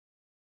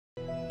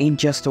In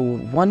just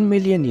over 1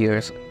 million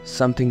years,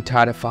 something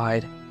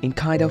terrified and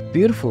kind of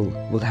beautiful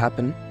will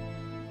happen.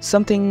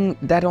 Something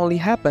that only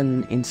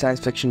happened in science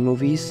fiction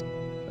movies.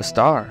 A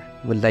star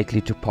will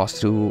likely to pass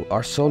through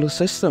our solar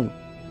system.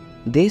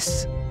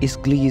 This is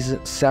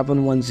Gliese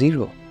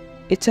 710.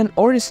 It's an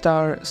orange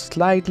star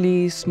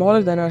slightly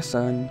smaller than our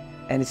Sun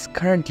and is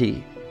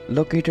currently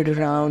located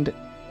around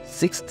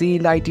 60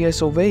 light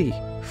years away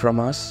from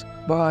us,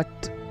 but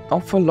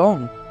not for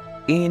long.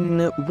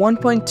 In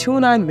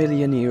 1.29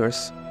 million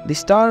years, the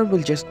star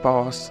will just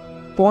pass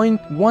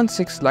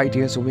 0.16 light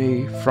years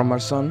away from our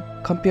Sun,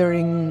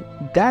 comparing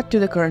that to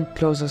the current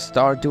closest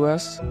star to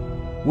us,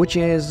 which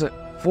is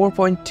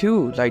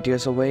 4.2 light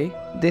years away.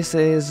 This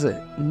is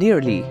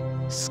nearly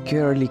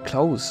scarily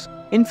close.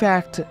 In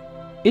fact,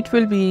 it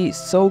will be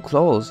so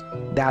close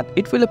that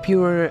it will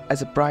appear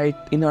as bright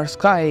in our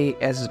sky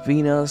as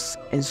Venus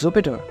and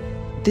Jupiter.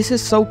 This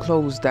is so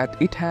close that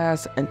it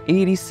has an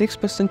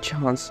 86%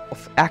 chance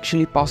of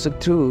actually passing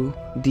through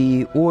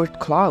the Oort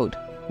cloud.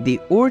 The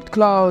Oort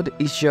cloud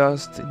is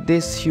just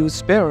this huge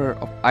sphere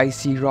of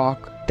icy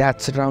rock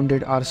that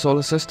surrounded our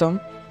solar system,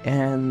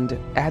 and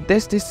at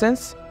this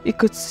distance, it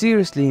could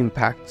seriously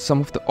impact some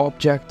of the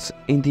objects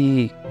in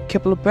the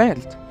Kepler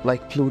belt,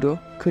 like Pluto,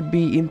 could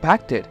be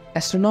impacted.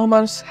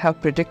 Astronomers have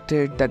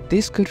predicted that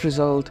this could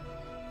result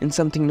in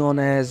something known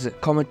as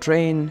comet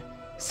rain,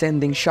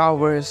 sending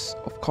showers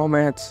of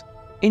comets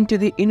into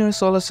the inner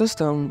solar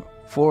system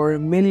for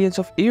millions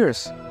of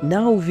years.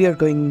 Now we are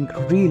going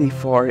really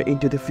far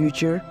into the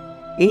future.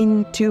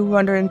 In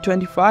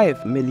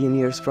 225 million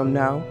years from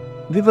now,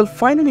 we will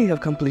finally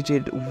have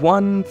completed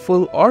one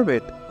full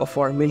orbit of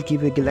our Milky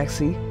Way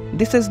galaxy.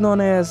 This is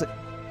known as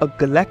a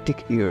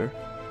galactic year.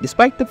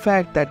 Despite the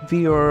fact that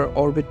we are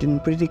orbiting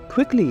pretty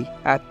quickly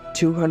at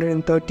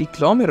 230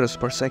 kilometers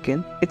per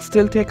second, it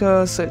still takes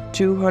us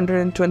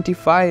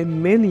 225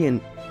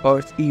 million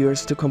Earth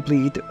years to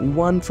complete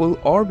one full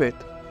orbit.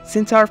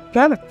 Since our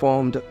planet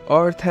formed,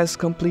 Earth has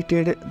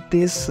completed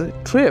this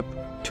trip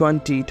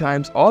 20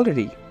 times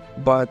already,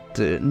 but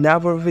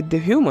never with the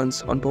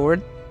humans on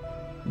board.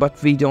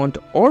 But we don't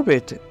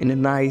orbit in a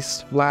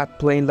nice flat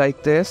plane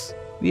like this.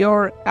 We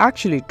are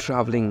actually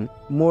traveling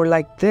more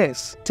like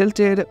this,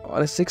 tilted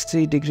on a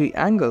 60-degree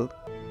angle.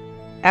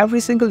 Every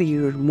single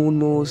year, Moon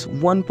moves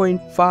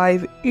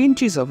 1.5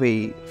 inches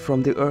away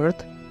from the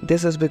Earth.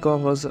 This is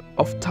because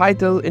of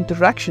tidal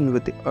interaction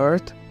with the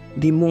Earth.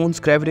 The Moon's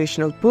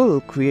gravitational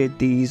pull creates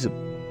these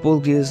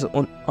plunges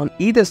on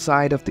either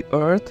side of the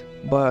Earth,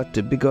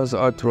 but because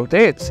Earth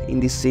rotates in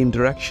the same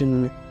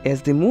direction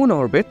as the Moon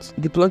orbits,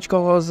 the plunge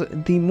causes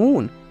the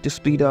Moon to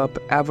speed up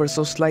ever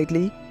so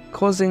slightly,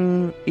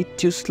 causing it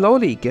to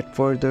slowly get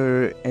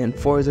further and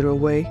further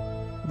away.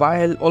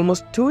 While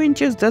almost 2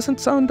 inches doesn't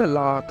sound a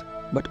lot,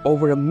 but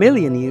over a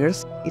million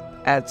years, it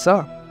adds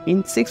up.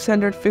 In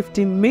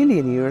 650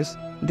 million years,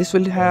 this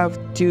will have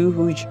two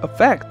huge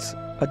effects.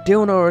 A day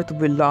on Earth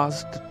will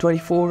last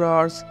 24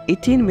 hours,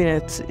 18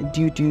 minutes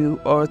due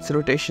to Earth's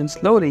rotation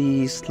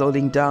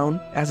slowing down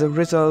as a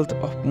result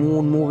of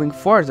Moon moving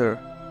further.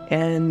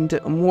 And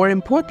more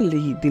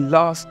importantly, the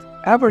last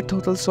ever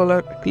total solar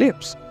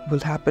eclipse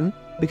will happen.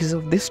 Because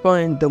of this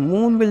point, the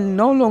Moon will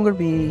no longer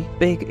be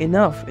big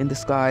enough in the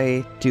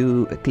sky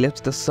to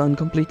eclipse the Sun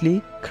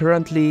completely.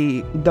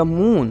 Currently, the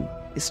Moon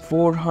is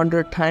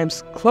 400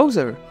 times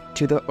closer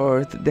to the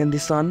Earth than the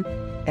Sun,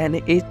 and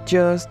it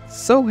just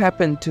so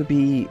happened to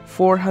be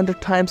 400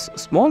 times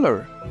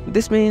smaller.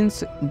 This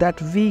means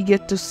that we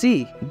get to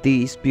see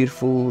these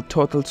beautiful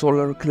total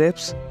solar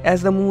eclipse,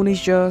 as the Moon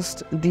is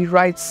just the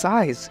right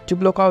size to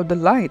block out the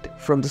light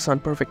from the Sun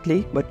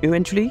perfectly, but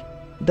eventually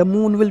the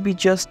Moon will be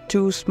just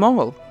too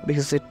small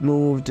because it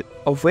moved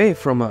away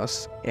from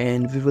us,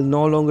 and we will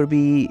no longer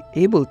be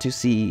able to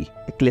see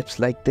eclipse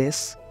like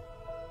this.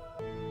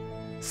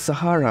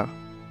 Sahara,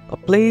 a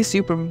place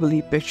you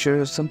probably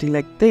picture something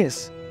like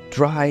this: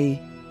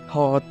 dry,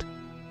 hot,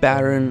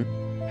 barren,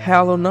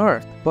 hell on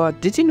earth.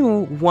 But did you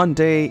know one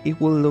day it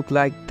will look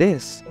like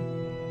this?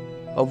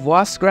 A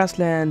vast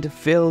grassland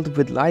filled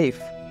with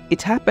life.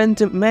 It happened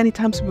many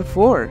times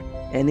before,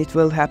 and it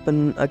will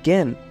happen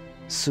again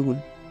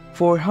soon.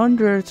 For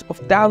hundreds of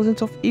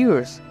thousands of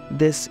years,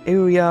 this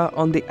area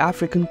on the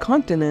African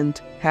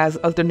continent has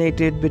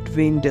alternated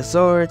between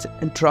desert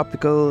and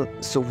tropical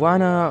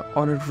savanna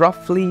on a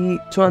roughly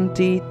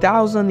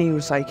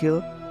 20,000-year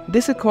cycle.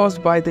 This is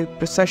caused by the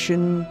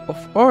precession of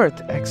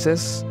Earth's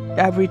axis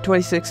every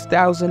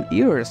 26,000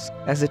 years.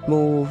 As it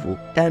moved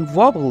and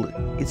wobbled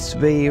its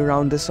way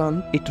around the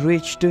Sun, it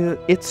reached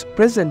its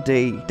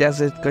present-day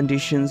desert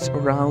conditions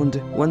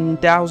around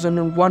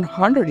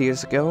 1,100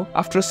 years ago.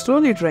 After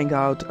slowly drying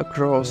out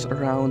across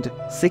around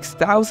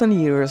 6,000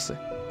 years,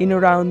 in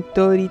around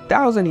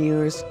 30,000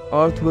 years,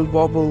 Earth will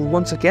wobble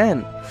once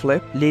again,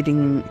 flip,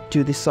 leading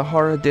to the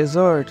Sahara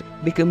Desert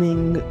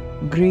becoming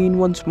green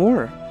once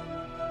more.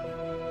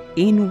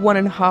 In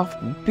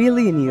 1.5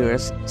 billion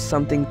years,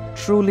 something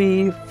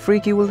truly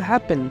freaky will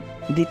happen.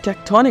 The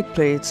tectonic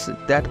plates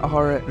that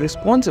are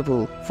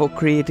responsible for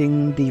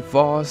creating the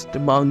vast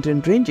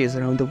mountain ranges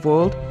around the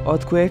world,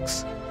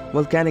 earthquakes,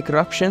 volcanic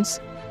eruptions,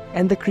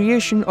 and the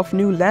creation of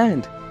new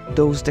land,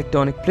 those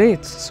tectonic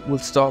plates will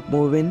stop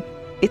moving.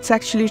 It's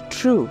actually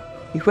true.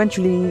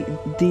 Eventually,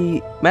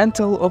 the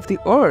mantle of the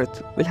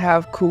Earth will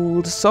have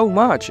cooled so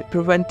much,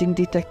 preventing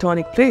the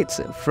tectonic plates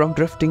from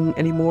drifting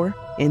anymore,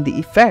 and the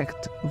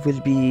effect will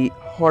be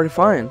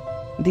horrifying.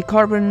 The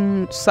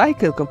carbon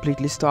cycle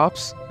completely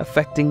stops,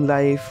 affecting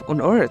life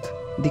on Earth.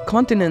 The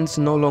continents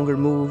no longer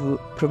move,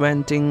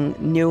 preventing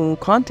new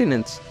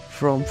continents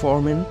from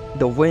forming.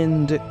 The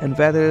wind and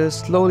weather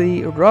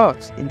slowly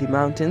rot in the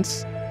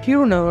mountains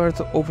here on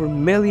Earth over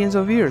millions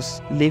of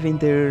years, leaving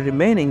the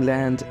remaining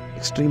land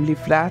extremely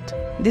flat.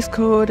 This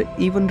could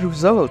even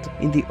result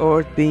in the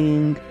Earth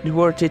being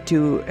reverted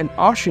to an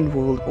ocean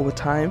world over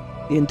time,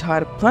 the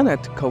entire planet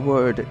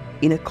covered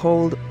in a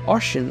cold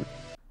ocean.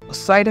 A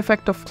side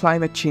effect of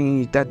climate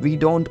change that we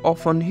don't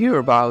often hear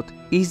about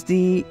is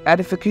the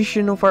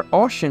acidification of our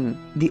ocean.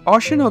 The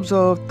ocean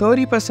absorbs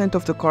 30%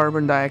 of the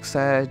carbon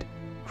dioxide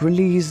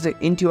released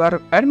into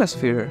our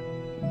atmosphere.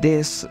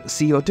 This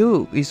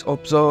CO2 is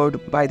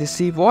absorbed by the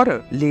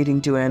seawater, leading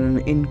to an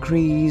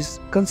increased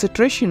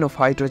concentration of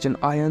hydrogen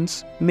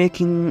ions,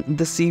 making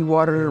the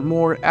seawater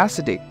more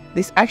acidic.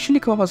 This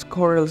actually causes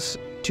corals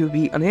to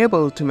be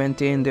unable to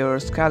maintain their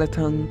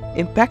skeleton,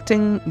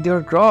 impacting their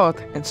growth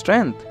and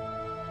strength.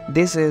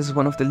 This is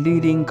one of the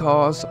leading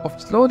causes of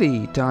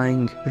slowly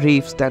dying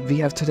reefs that we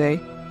have today.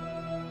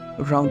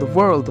 Around the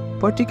world,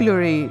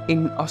 particularly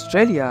in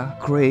Australia,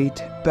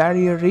 Great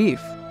Barrier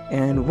Reef.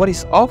 And what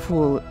is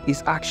awful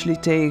is actually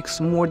takes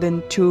more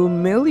than 2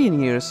 million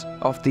years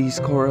of these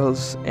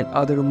corals and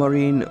other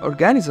marine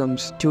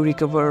organisms to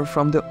recover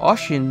from the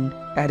ocean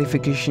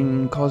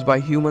acidification caused by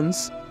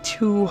humans.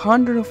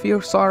 200 of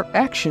years of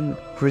action,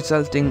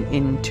 resulting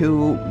in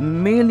 2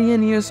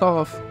 million years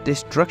of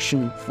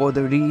destruction for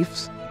the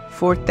reefs.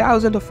 For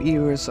thousands of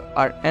years,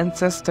 our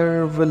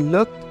ancestors will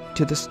look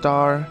to the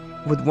star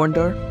with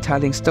wonder,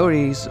 telling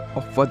stories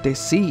of what they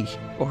see.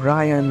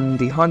 Orion,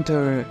 the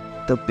Hunter,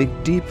 the Big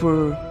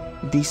Dipper,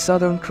 the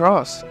Southern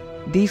Cross.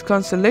 These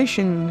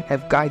constellations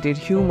have guided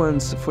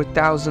humans for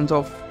thousands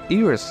of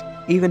years,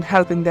 even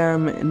helping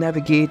them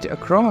navigate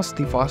across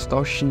the vast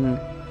ocean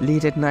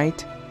late at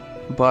night.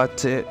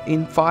 But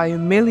in 5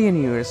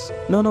 million years,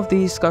 none of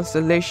these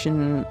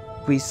constellations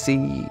we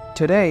see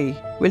today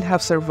will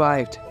have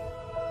survived.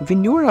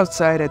 When you're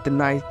outside at the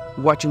night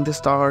watching the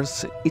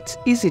stars, it's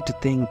easy to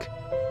think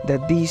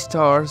that these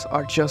stars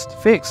are just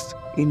fixed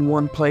in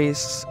one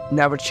place,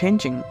 never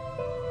changing.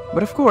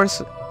 But of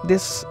course,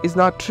 this is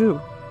not true.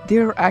 They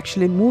are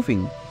actually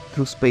moving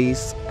through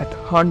space at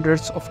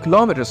hundreds of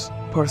kilometers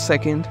per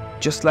second,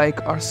 just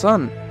like our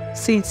Sun.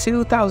 Since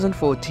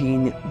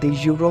 2014, the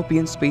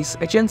European Space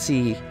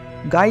Agency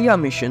Gaia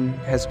mission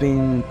has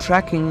been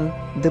tracking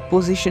the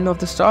position of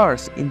the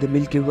stars in the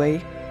Milky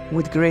Way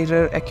with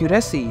greater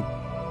accuracy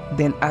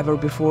than ever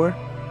before.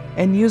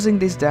 And using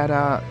this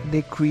data,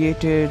 they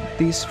created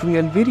this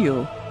real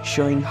video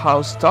showing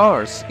how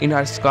stars in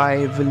our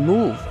sky will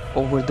move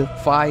over the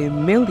 5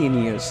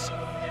 million years.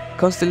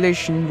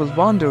 Constellations will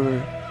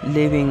wander,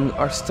 leaving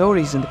our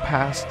stories in the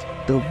past.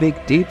 The Big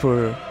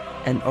Dipper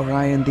and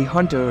Orion the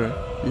Hunter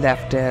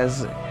left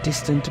as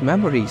distant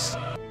memories.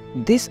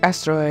 This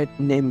asteroid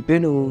named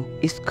Bennu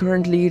is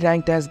currently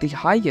ranked as the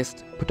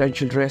highest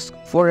potential risk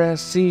for a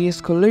serious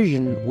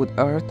collision with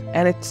Earth,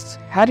 and it's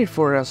headed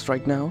for us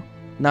right now.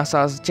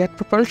 NASA's Jet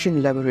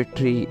Propulsion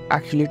Laboratory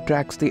actually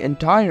tracks the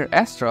entire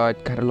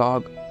asteroid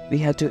catalog. We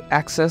had to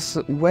access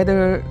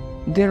whether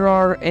there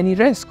are any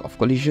risk of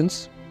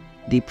collisions.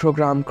 The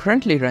program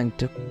currently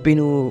ranked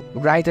Bennu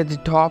right at the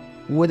top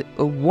with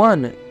a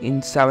 1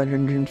 in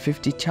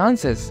 750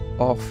 chances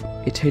of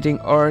it hitting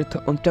Earth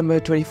on September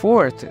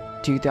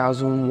 24th,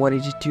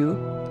 2182.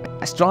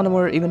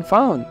 Astronomers even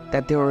found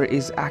that there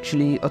is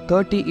actually a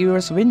 30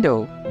 years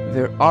window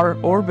where our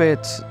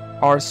orbits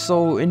are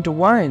so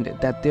intertwined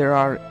that there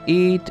are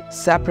 8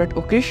 separate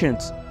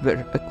occasions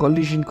where a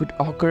collision could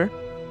occur.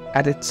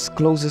 At its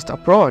closest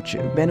approach,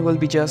 Bennu will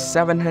be just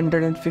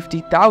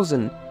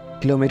 750,000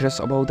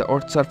 kilometers above the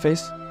Earth's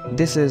surface.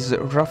 This is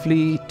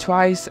roughly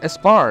twice as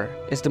far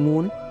as the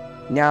Moon.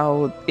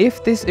 Now,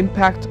 if this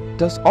impact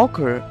does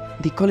occur,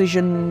 the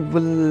collision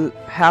will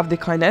have the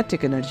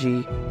kinetic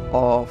energy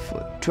of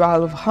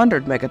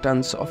 1200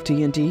 megatons of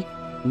TNT.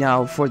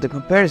 Now, for the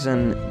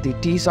comparison, the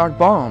Tsar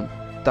bomb,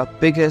 the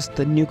biggest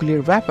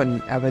nuclear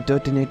weapon ever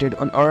detonated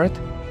on Earth,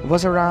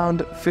 was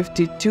around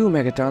 52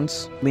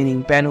 megatons,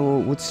 meaning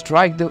Bennu would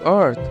strike the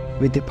Earth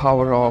with the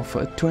power of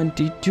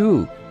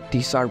 22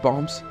 Tsar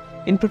bombs.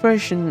 In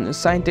preparation,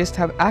 scientists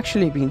have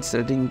actually been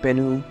studying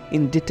Bennu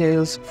in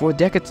details for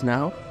decades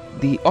now.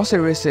 The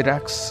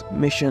OSIRIS-REx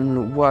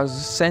mission was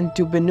sent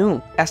to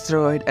Bennu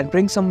asteroid and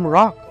bring some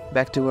rock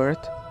back to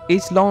Earth.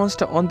 It's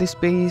launched on the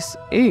Space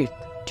 8,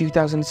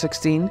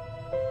 2016,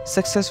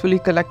 successfully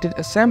collected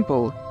a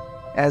sample,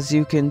 as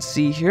you can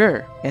see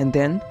here, and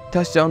then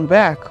touched down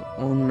back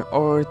on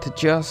Earth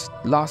just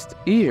last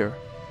year.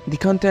 The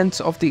contents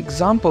of the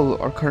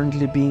example are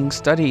currently being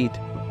studied,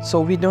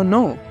 so we don't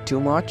know too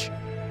much.